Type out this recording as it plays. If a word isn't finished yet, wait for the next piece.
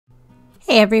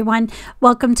Hey everyone,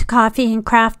 welcome to Coffee and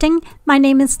Crafting. My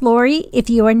name is Lori. If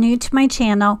you are new to my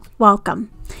channel,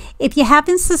 welcome. If you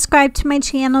haven't subscribed to my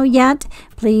channel yet,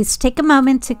 please take a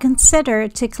moment to consider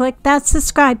to click that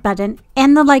subscribe button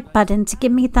and the like button to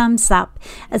give me thumbs up,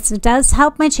 as it does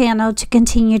help my channel to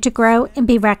continue to grow and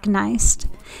be recognized.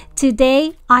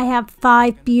 Today, I have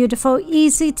 5 beautiful,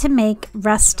 easy to make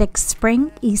rustic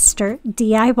spring Easter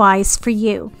DIYs for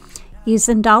you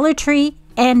using Dollar Tree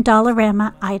and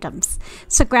Dollarama items.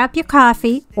 So grab your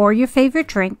coffee or your favorite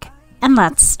drink and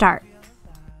let's start.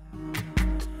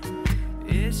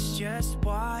 It's just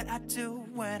what I do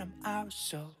when I'm out,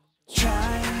 so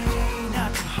try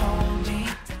not to hold me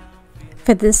down.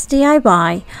 For this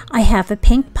DIY, I have a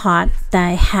pink pot that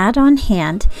I had on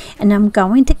hand, and I'm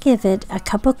going to give it a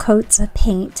couple coats of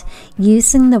paint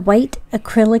using the white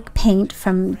acrylic paint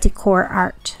from Decor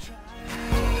Art.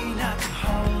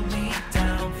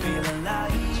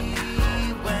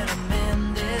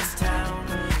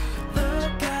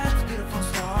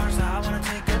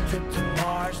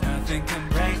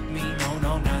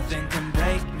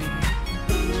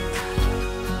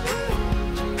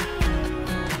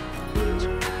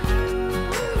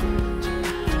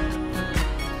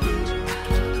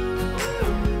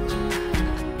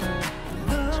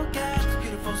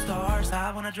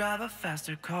 Drive a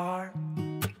faster car,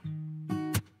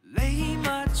 lay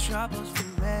my troubles to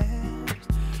rest,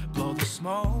 blow the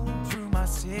smoke through my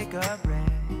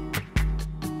cigarette.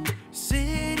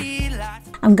 City lights.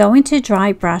 I'm going to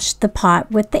dry brush the pot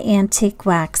with the antique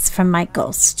wax from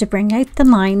Michaels to bring out the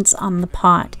lines on the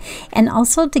pot and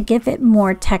also to give it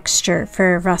more texture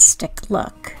for a rustic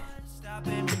look.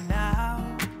 Stopping me now.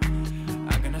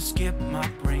 I'm gonna skip my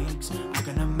breaks, I'm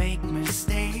gonna make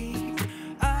mistakes.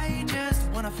 I just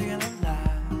wanna feel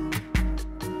alive.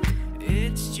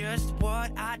 It's just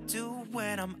what I do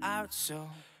when I'm out, so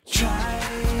try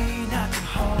not to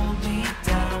hold me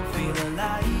down. Feel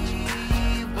alive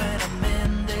when I'm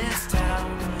in this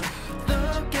town.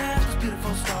 Look at those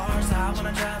beautiful stars. I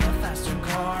wanna drive a faster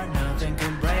car. Nothing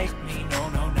can break me, no,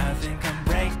 nothing can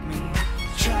break me.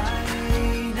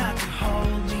 Try not to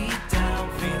hold me down.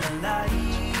 Feel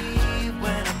alive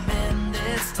when I'm in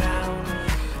this town.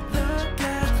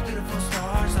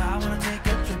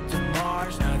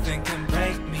 Nothing can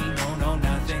break me, no,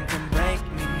 nothing can break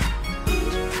me.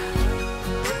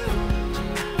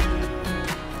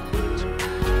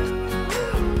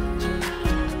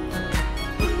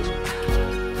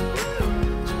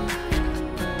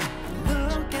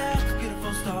 Look at the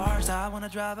beautiful stars, I wanna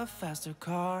drive a faster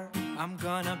car. I'm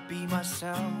gonna be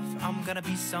myself, I'm gonna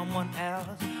be someone else.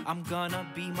 I'm gonna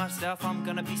be myself, I'm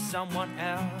gonna be someone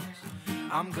else.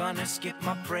 I'm gonna skip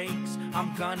my breaks,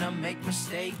 I'm gonna make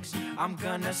mistakes. I'm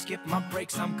gonna skip my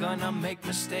breaks, I'm gonna make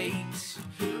mistakes.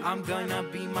 I'm gonna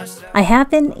be myself. I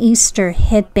have an Easter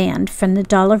headband from the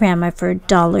Dollarama for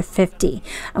 $1.50.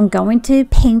 I'm going to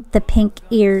paint the pink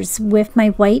ears with my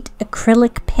white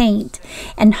acrylic paint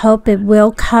and hope it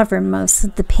will cover most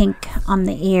of the pink on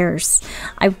the ears.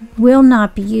 I will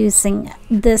not be using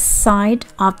this side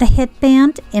of the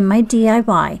headband in my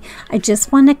DIY. I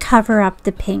just want to cover up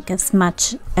the pink as much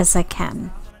as I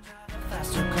can.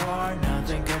 Faster car,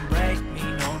 nothing can break me,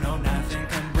 no, nothing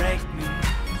can break me.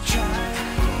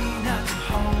 Try not to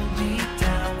hold me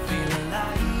down. Feel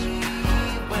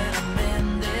alive when I'm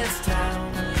in this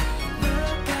town.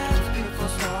 Look at those beautiful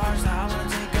stars. I wanna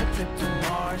take a trip to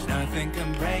Mars. Nothing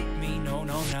can break me, no,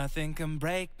 nothing can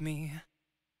break me.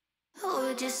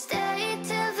 Would you stay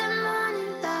till the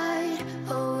morning light,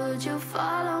 or would you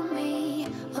follow me,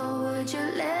 or would you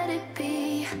let it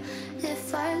be?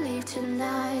 If I leave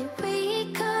tonight,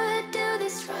 we could do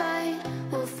this right.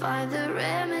 We'll find the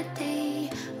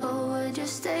remedy. Or would you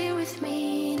stay with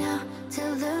me now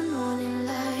till the morning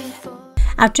light?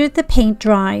 After the paint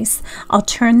dries, I'll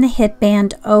turn the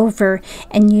headband over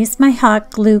and use my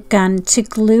hot glue gun to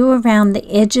glue around the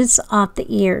edges of the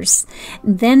ears.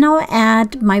 Then I'll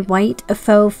add my white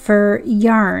faux fur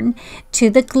yarn to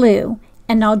the glue,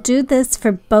 and I'll do this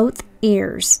for both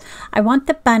ears. I want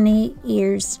the bunny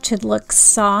ears to look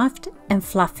soft and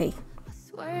fluffy.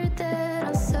 Swear that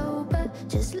I'm sober,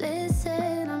 just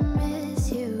listen, I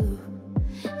miss you.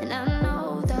 And I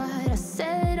know that I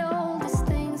said all these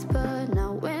things, but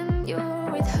now when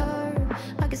you're with her,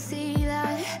 I can see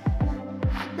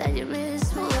that you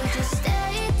miss me. Would you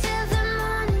stay till the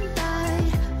morning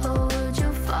light, or would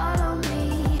you follow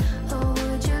me, or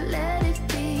would you let it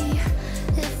be?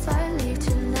 If I leave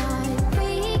tonight,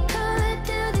 we could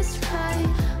do this right.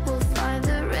 We'll find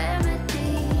the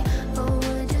remedy. Or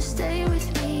would you stay with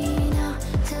me now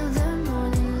till the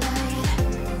morning light?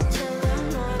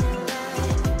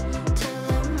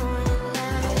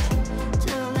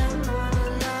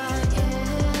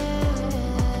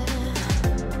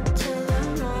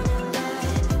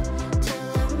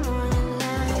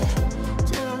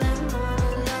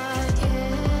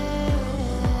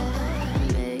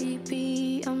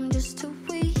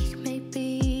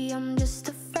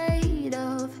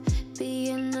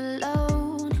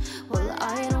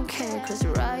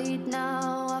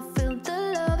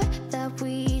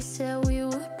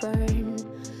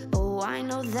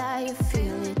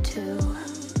 feel it too.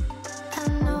 I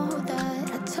know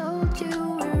that I told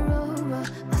you we're over.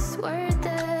 I swear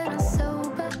that I'm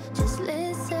sober. Just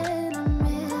listen, I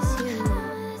miss you.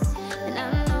 And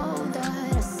I know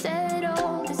that I said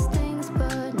all these things,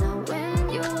 but now when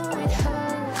you're with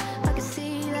her, I can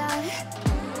see that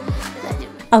you.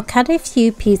 I'll cut a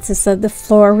few pieces of the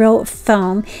floral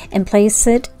foam and place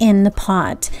it in the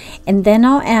pot, and then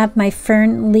I'll add my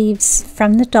fern leaves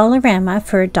from the Dollarama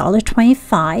for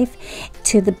 $1.25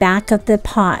 to the back of the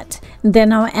pot.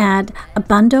 Then I'll add a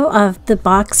bundle of the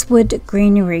boxwood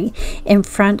greenery in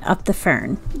front of the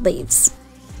fern leaves.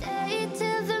 Stay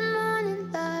till the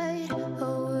morning light,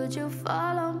 or would you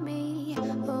follow me,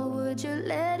 or would you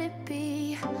let it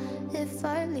be? If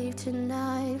I leave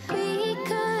tonight, we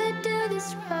could do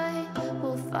this right.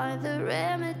 We'll find the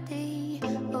remedy,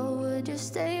 or would you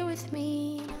stay with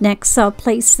me? Next, I'll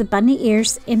place the bunny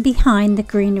ears in behind the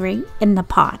greenery in the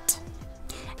pot.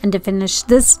 And to finish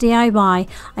this DIY,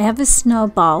 I have a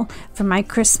snowball from my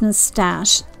Christmas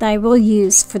stash that I will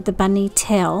use for the bunny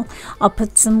tail. I'll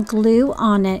put some glue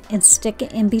on it and stick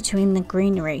it in between the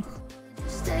greenery.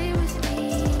 Stay with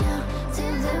me now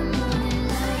till the morning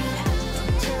light,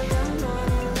 till the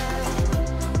morning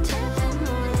light, till the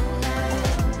morning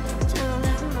light, till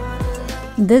the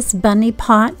morning light. This bunny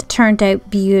pot turned out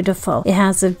beautiful. It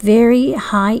has a very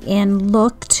high-end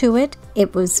look to it.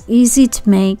 It was easy to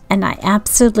make, and I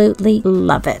absolutely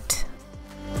love it.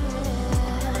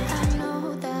 I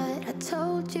know that I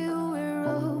told you we're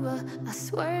over. I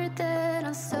swear that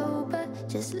I'm sober.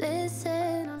 Just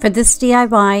listen. For this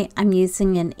DIY, I'm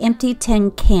using an empty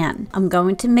tin can. I'm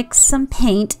going to mix some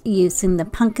paint using the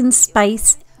pumpkin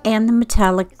spice and the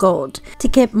metallic gold to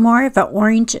get more of an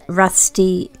orange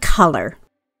rusty color.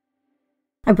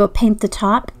 I will paint the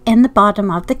top and the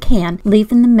bottom of the can,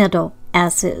 leaving the middle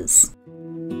as is.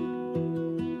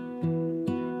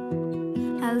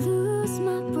 I lose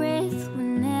my breath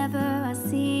whenever I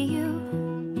see you.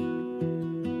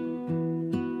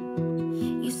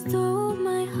 You stole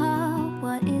my heart.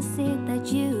 What is it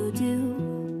that you do?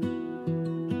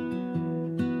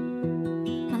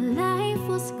 My life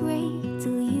was great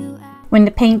till you. When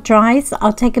the paint dries,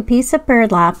 I'll take a piece of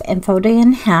burlap and fold it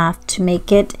in half to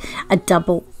make it a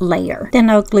double layer. Then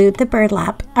I'll glue the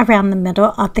burlap around the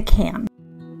middle of the can.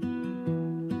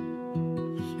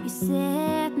 You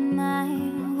set my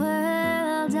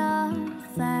world on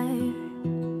fire.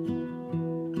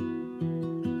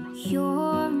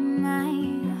 You're my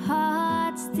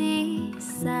heart's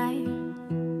desire.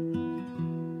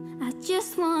 I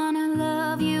just wanna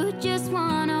love you, just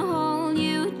wanna hold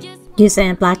you, just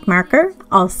Using a black marker,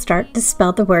 I'll start to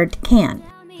spell the word can.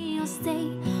 tell me you'll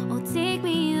stay or take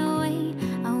me away.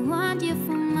 I want you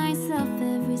for myself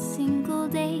every single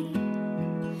day.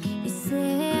 You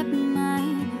set my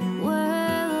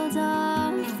world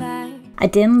on fire. I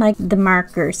didn't like the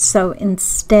markers, so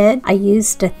instead I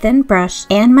used a thin brush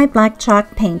and my black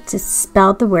chalk paint to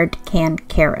spell the word canned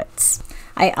carrots.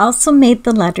 I also made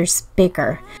the letters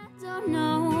bigger. Don't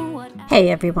know what Hey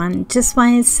everyone, just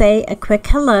wanted to say a quick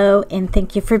hello and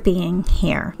thank you for being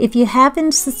here. If you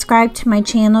haven't subscribed to my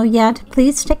channel yet,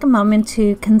 please take a moment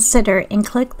to consider and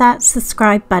click that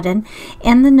subscribe button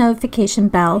and the notification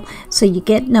bell so you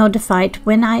get notified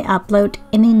when I upload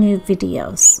any new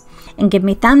videos. And give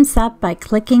me thumbs up by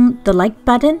clicking the like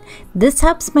button. This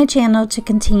helps my channel to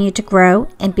continue to grow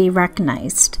and be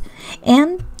recognized.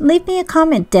 And leave me a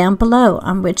comment down below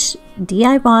on which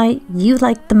DIY you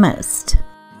like the most.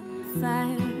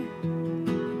 fire.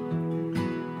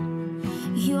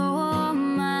 You're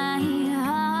my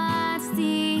heart's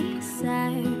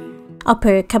desire. I'll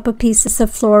put a couple pieces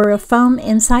of floral foam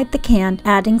inside the can,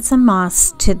 adding some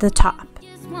moss to the top.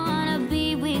 Just wanna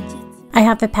be with you. I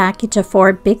have a package of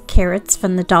 4 big carrots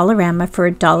from the Dollarama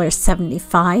for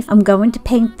 $1.75. I'm going to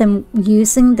paint them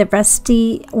using the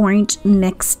Rusty orange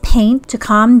mix paint to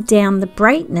calm down the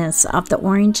brightness of the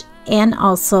orange and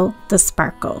also the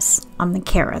sparkles on the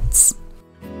carrots.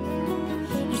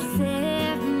 You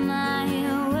set my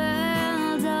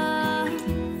world on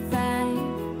fire.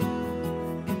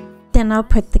 Then I'll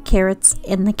put the carrots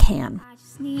in the can. I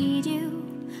just need you.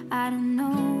 I don't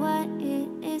know what it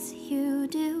is you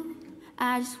do.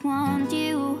 I just want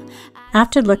you.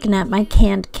 After looking at my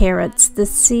canned carrots, the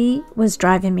C was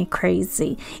driving me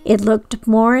crazy. It looked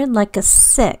more like a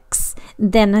 6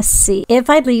 than a C. If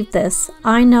I leave this,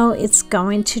 I know it's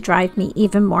going to drive me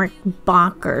even more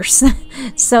bonkers.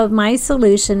 So my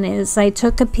solution is I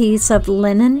took a piece of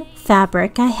linen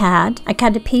fabric I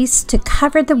cut a piece to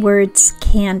cover the words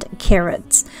canned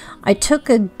carrots. I took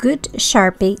a good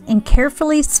Sharpie and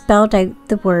carefully spelled out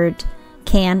the word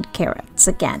canned carrots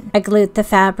again. I glued the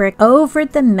fabric over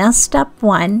the messed up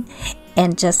one,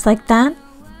 and just like that,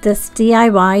 this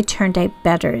DIY turned out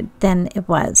better than it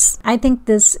was. I think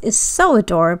this is so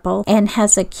adorable and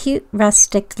has a cute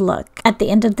rustic look. At the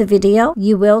end of the video,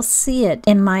 you will see it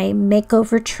in my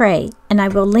makeover tray, and I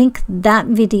will link that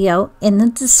video in the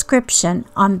description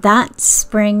on that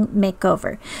spring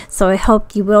makeover. So I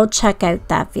hope you will check out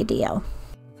that video.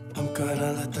 I'm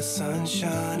gonna let the sun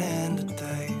shine in the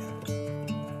day.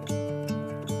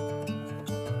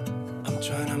 I'm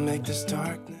trying to make this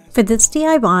darkness. For this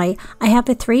DIY, I have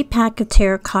a 3-pack of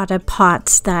terracotta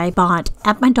pots that I bought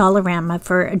at my Dollarama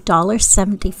for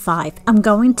 $1.75. I'm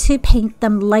going to paint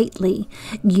them lightly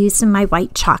using my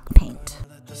white chalk paint.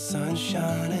 Let the sun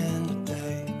shine in the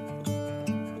day.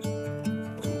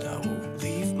 And I will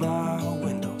leave my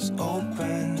windows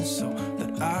open so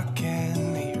that I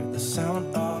can hear the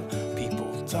sound of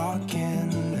people talking.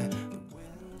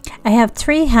 I have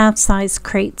 3 half-size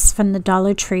crates from the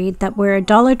Dollar Tree that were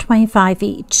 $1.25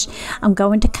 each. I'm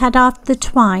going to cut off the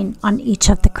twine on each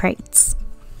of the crates.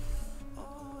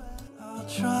 I'll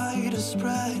try to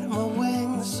spread my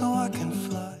wings so I can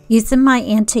fly. Using my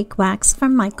antique wax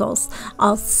from Michael's,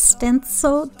 I'll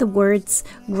stencil the words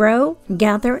grow,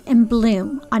 gather, and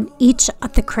bloom on each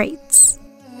of the crates.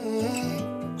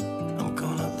 I'm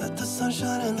gonna let the sun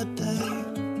shine in the day.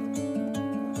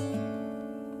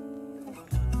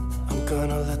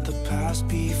 Gonna let the past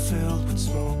be filled with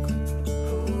smoke,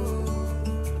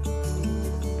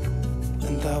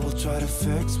 and I will try to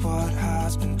fix what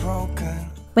has been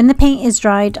broken. When the paint is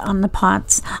dried on the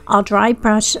pots, I'll dry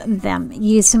brush them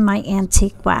using my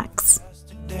antique wax.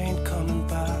 Yesterday ain't coming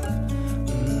back.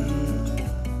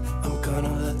 I'm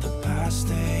gonna let the past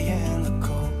stay in the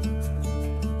cold.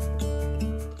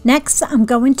 Next, I'm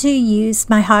going to use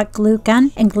my hot glue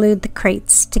gun and glue the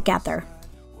crates together.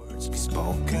 Words be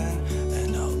spoken.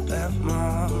 Let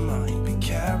my mind be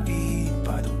carried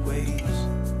by the waves.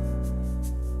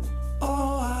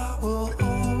 Oh, I will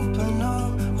open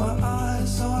up my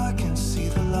eyes so I can see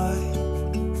the light.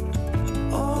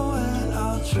 Oh, and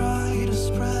I'll try to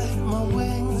spread my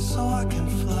wings so I can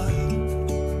fly.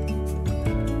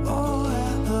 Oh,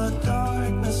 and the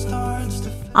darkness starts to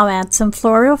I'll add some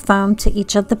floral foam to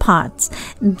each of the pots.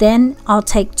 Then I'll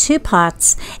take 2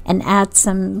 pots and add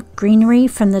some greenery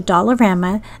from the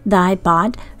Dollarama that I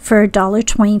bought for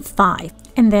 $1.25.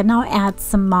 And then I'll add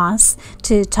some moss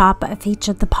to the top of each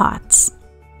of the pots.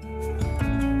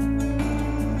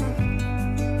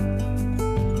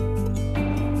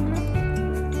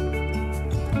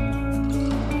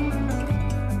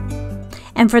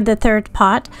 And for the 3rd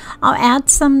pot, I'll add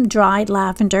some dried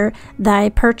lavender that I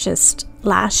purchased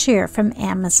last year from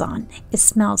Amazon. It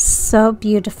smells so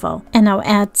beautiful. And I'll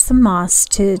add some moss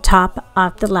to the top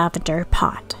of the lavender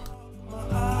pot.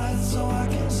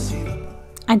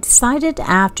 I decided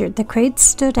after the crates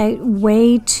stood out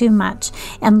way too much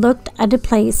and looked at a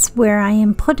place where I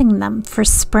am putting them for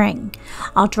spring.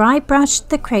 I'll dry brush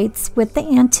the crates with the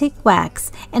antique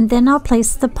wax, and then I'll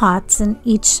place the pots in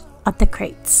each of the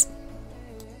crates.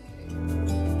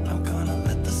 I'm gonna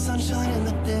let the sun shine in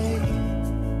the day.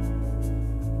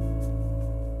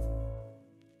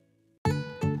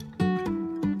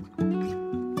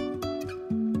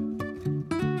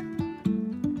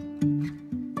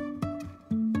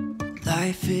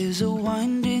 Life is a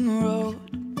winding road,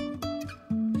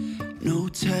 no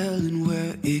telling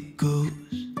where it goes.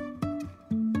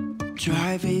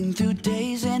 Driving through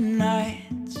days and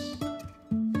nights,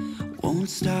 won't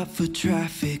stop for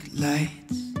traffic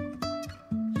lights.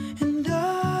 And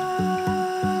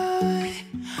I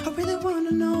really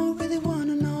wanna know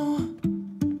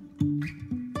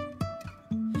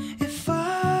if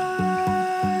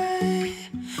I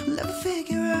will ever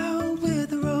figure out where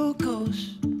the road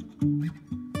goes.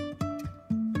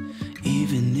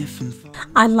 Even if I'm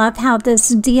I love how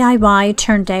this DIY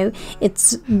turned out.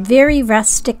 It's very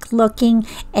rustic looking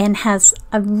and has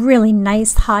a really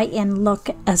nice high-end look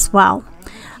as well.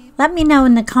 Let me know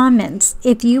in the comments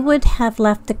if you would have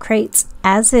left the crates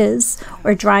as is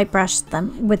or dry brushed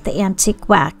them with the antique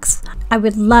wax. I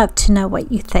would love to know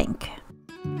what you think.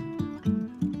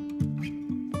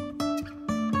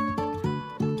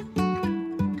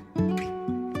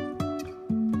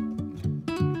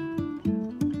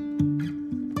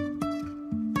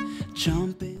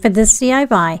 For this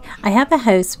DIY, I have a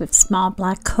house with small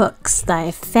black hooks that I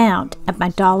found at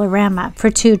my Dollarama for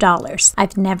 $2.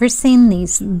 I've never seen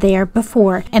these there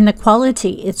before, and the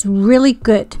quality is really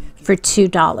good for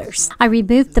 $2. I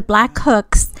removed the black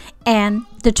hooks and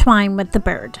the twine with the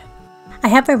bird. I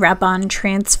have a rub-on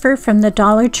transfer from the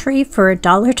Dollar Tree for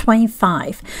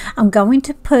 $1.25. I'm going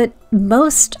to put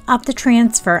most of the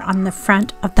transfer on the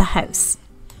front of the house.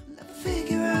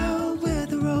 Figure out where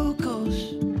the road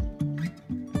goes.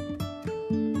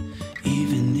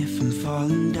 Even if I'm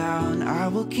falling down, I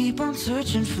will keep on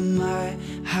searching for my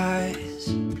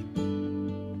highs.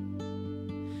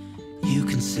 You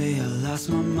can say I lost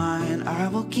my mind, I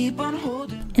will keep on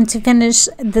holding. And to finish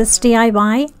this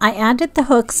DIY, I added the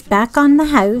hooks back on the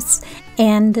house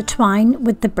and the twine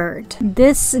with the bird.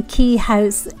 This key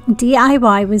house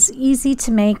DIY was easy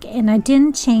to make, and I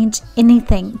didn't change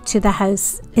anything to the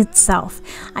house itself.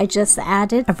 I just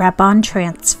added a rub-on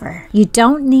transfer. You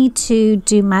don't need to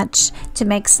do much to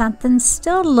make something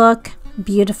still look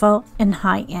beautiful and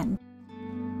high-end.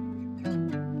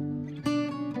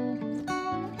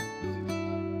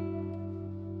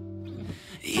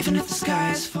 Even if the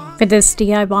sky is falling. For this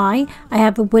DIY, I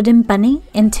have a wooden bunny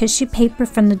and tissue paper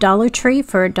from the Dollar Tree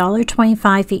for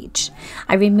 $1.25 each.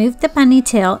 I remove the bunny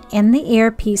tail and the ear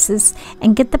pieces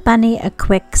and get the bunny a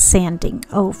quick sanding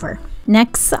over.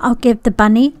 Next, I'll give the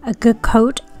bunny a good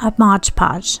coat of Mod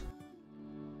Podge.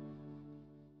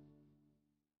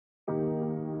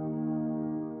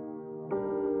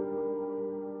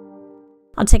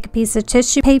 I'll take a piece of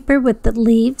tissue paper with the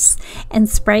leaves and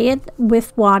spray it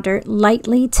with water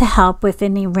lightly to help with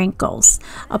any wrinkles.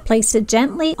 I'll place it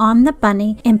gently on the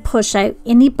bunny and push out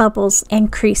any bubbles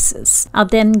and creases. I'll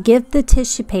then give the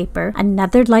tissue paper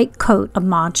another light coat of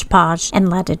Mod Podge and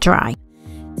let it dry.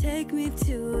 Take me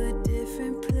to a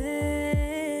different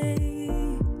place.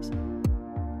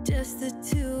 Just the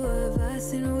two of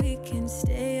us, and we can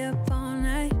stay up all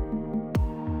night,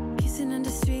 kissing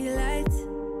under streetlights.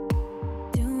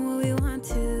 We want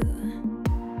to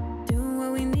do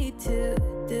what we need to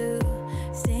do,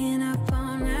 staying up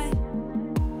all night,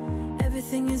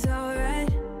 everything is alright.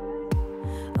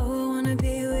 Oh, I wanna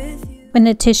be with you. When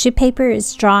the tissue paper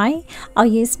is dry, I'll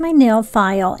use my nail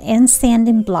file and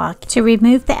sanding block to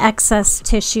remove the excess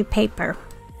tissue paper.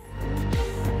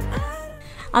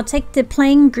 I'll take the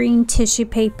plain green tissue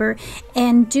paper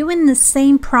and, doing the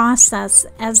same process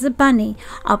as the bunny,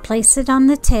 I'll place it on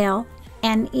the tail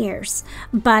and ears,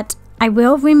 but I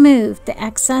will remove the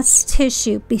excess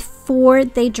tissue before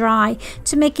they dry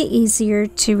to make it easier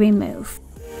to remove.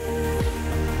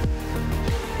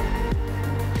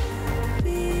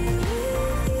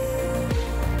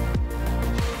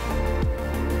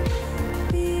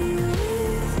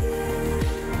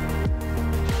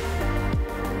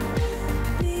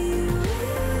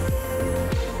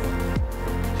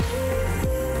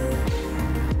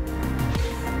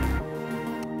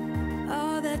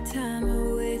 Time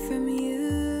away from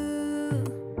you,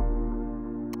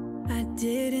 I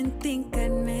didn't think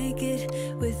I'd make it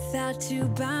without you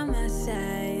by my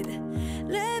side.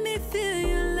 Let me feel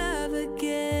your love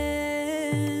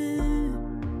again,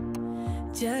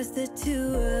 just the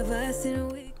two of us,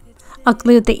 and we could. I'll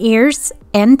glue the ears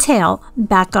and tail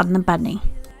back on the bunny.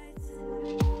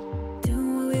 Do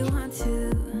what we want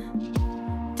to,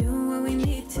 do what we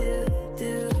need to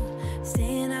do,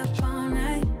 staying up all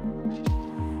night,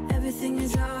 everything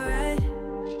is alright.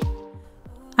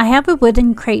 I have a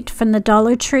wooden crate from the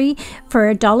Dollar Tree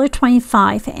for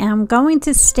 $1.25, and I'm going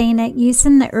to stain it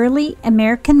using the early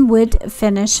American wood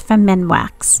finish from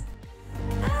Minwax.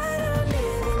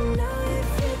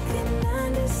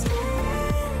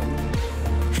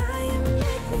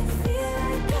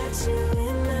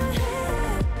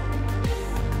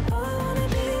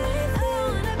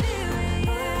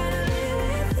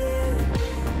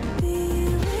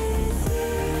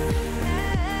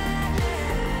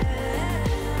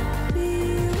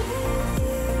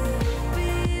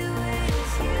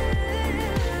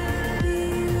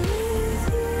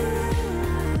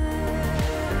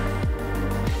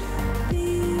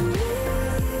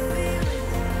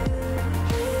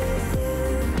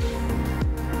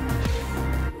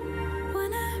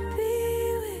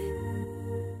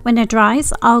 When it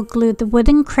dries, I'll glue the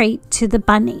wooden crate to the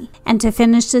bunny. And to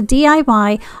finish the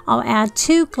DIY, I'll add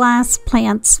 2 glass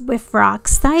plants with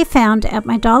rocks that I found at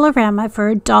my Dollarama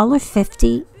for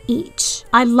 $1.50 each.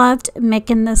 I loved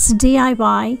making this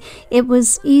DIY. It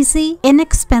was easy,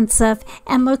 inexpensive,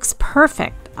 and looks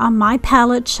perfect on my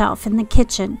pallet shelf in the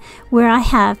kitchen where I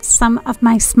have some of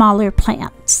my smaller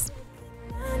plants.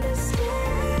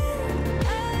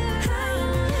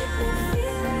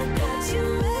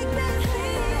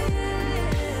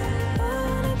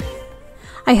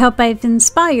 I hope I've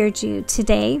inspired you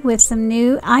today with some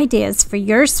new ideas for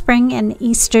your spring and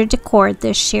Easter decor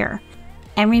this year.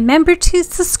 And remember to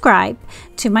subscribe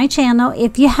to my channel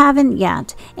if you haven't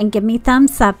yet, and give me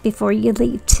thumbs up before you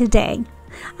leave today.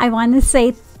 I want to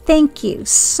say thank you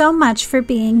so much for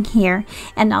being here,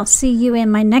 and I'll see you in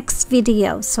my next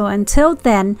video. So until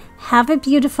then, have a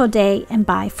beautiful day and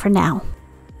bye for now.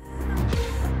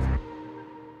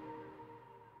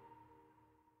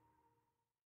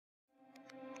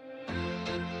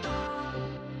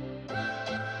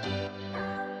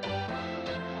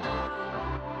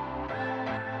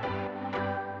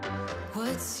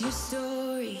 What's your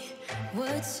story?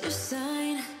 What's your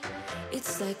sign?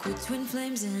 It's like we're twin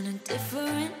flames in a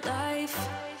different life.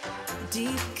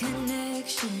 Deep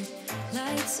connection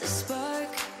lights a spark.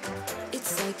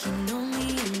 It's like you know me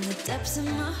in the depths of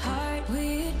my heart.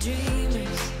 We're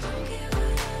dreamers. Don't care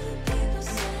what other people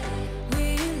say.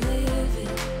 We live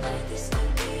it like this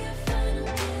could be our final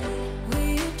day.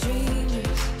 We're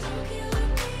dreamers. Don't care what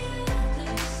the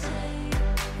others say.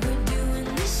 We're doing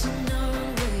this in our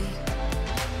way.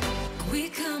 We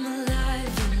come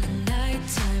alive in the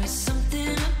nighttime.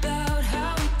 Something about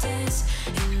how we dance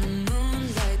in the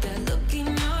moonlight. That look in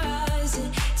your eyes,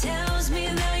 it tells me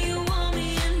that you want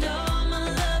me and all my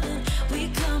loving. We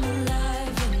come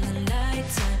alive in the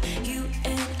nighttime. You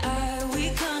and I, we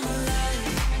come alive.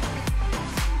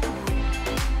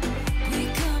 We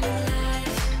come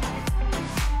alive.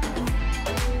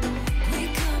 We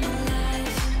come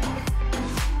alive.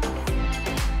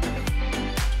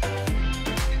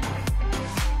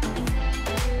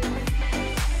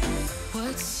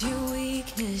 What's your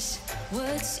weakness?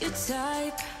 What's your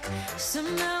type?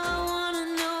 Somehow I wanna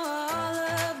know all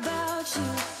about you.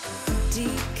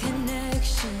 Deep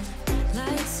connection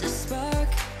lights a spark.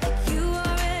 You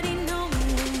already know me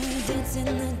when we dance in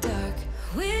the dark.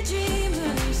 We're dreaming.